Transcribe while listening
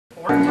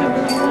Shortcut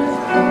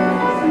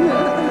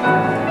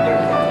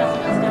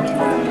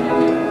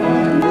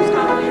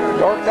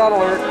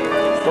alert!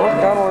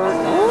 Shortcut alert!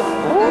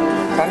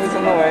 Sonny's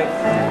in the way.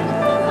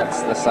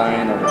 That's the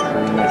sign of a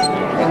true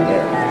missionary right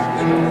there.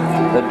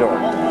 The door.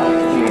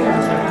 She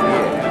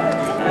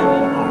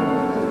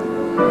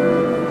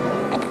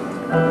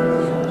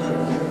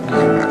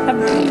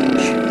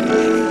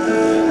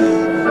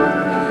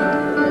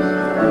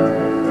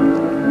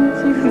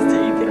wants to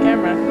eat the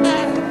camera.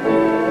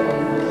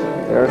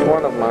 There's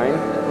one of mine.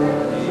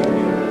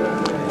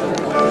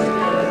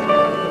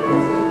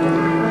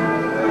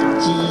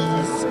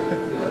 Jeez.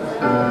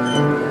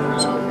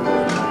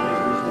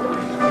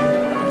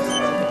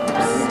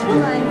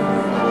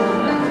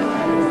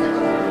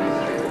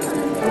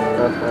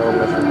 That's my old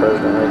Mr.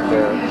 President right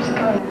there.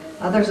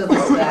 Others of the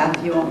staff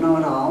you won't know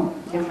at all.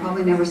 You'll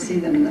probably never see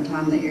them in the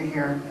time that you're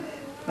here,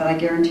 but I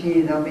guarantee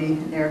you they'll be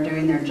there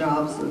doing their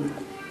jobs and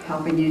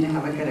helping you to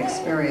have a good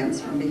experience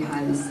from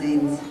behind the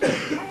scenes.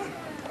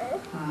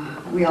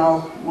 We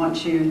all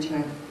want you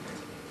to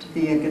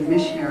be a good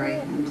missionary,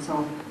 and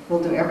so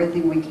we'll do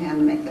everything we can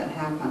to make that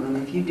happen. And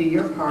if you do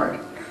your part,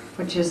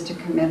 which is to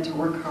commit to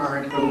work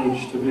hard.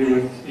 Privileged to be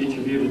with each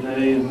of you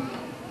today and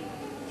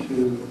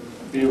to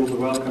be able to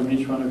welcome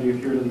each one of you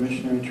here to the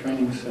Missionary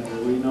Training Center.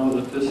 We know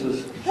that this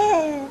is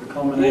the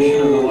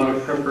culmination of a lot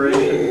of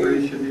preparation for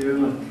each of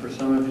you, and for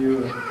some of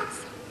you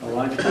a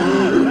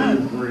lifetime.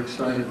 And we're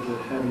excited to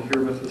have you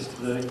here with us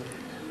today.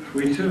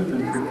 We too have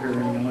been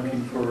preparing and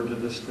looking forward to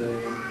this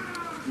day.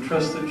 And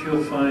trust that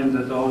you'll find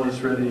that all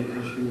is ready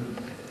as you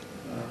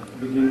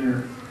begin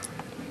your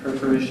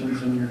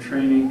preparations and your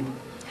training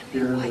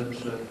here. That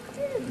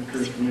it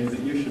occurs to me that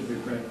you should be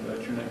praying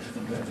about your next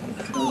convention.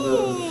 Because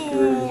the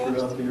security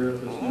throughout the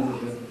earth has never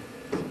been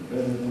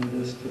better than it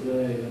is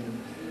today.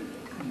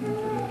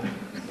 And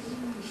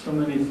so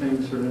many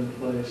things are in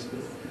place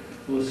that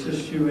will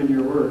assist you in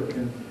your work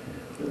and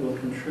that will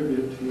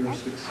contribute to your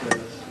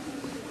success.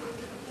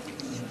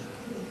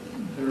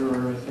 There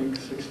are, I think,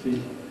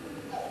 60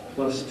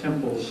 plus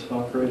temples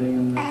operating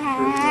in the church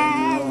right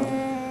now,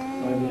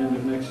 and by the end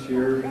of next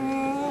year,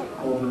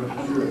 over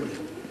 100.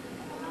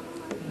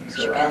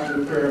 So after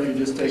the prayer, if you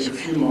just take a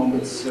few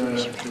moments,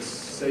 just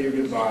say your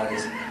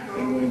goodbyes,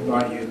 and we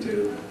invite you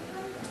to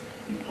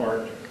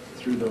depart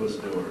through those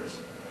doors.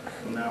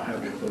 We'll now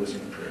have the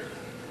closing prayer.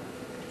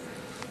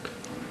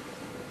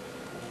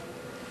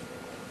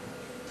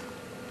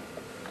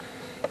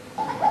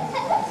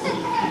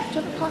 Do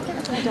you have a pocket?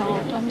 I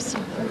don't. I'm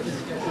sorry.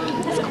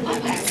 Let's go,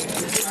 Papa.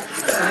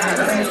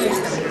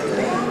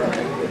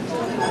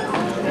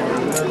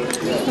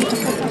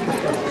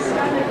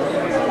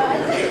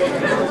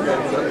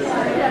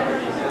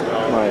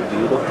 My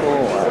beautiful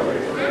wife.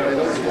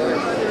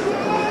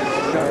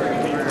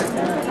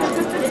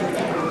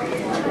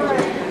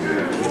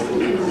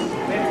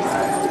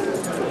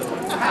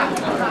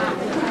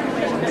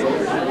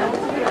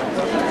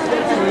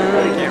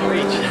 I can't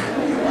reach.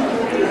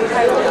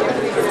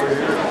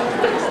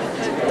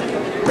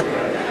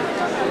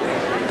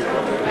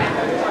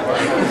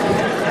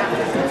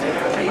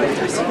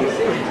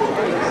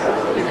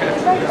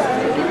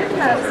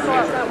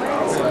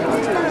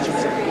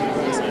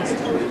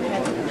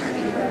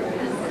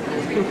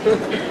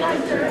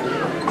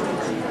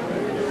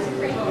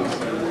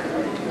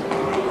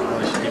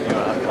 We should give you a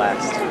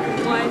blast.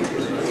 Why?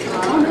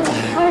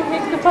 I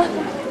hate the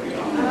button.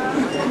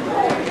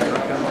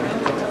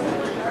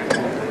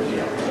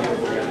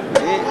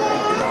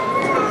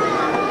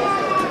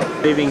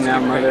 Leaving now,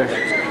 Mother.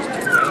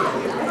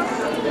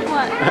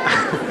 What?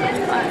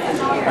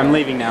 I'm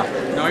leaving now.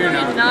 No, you're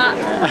not.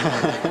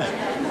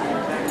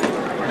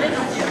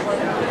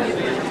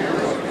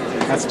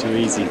 That's too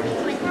easy.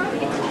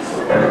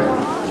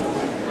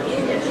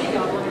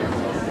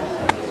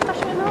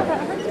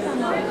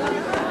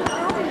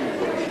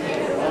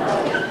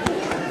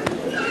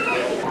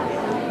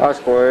 Our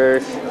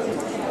squares.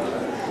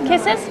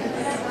 Kisses?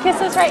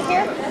 Kisses right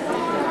here?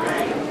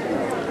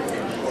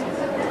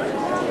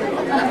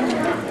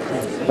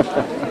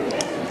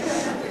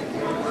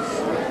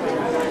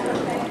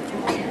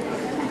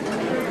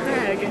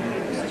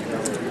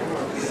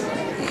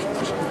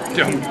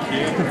 Dumb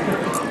kid.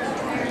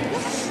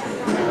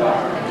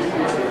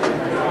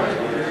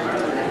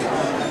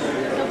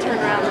 He'll turn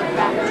around and look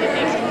back, I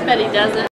think. Bet he doesn't.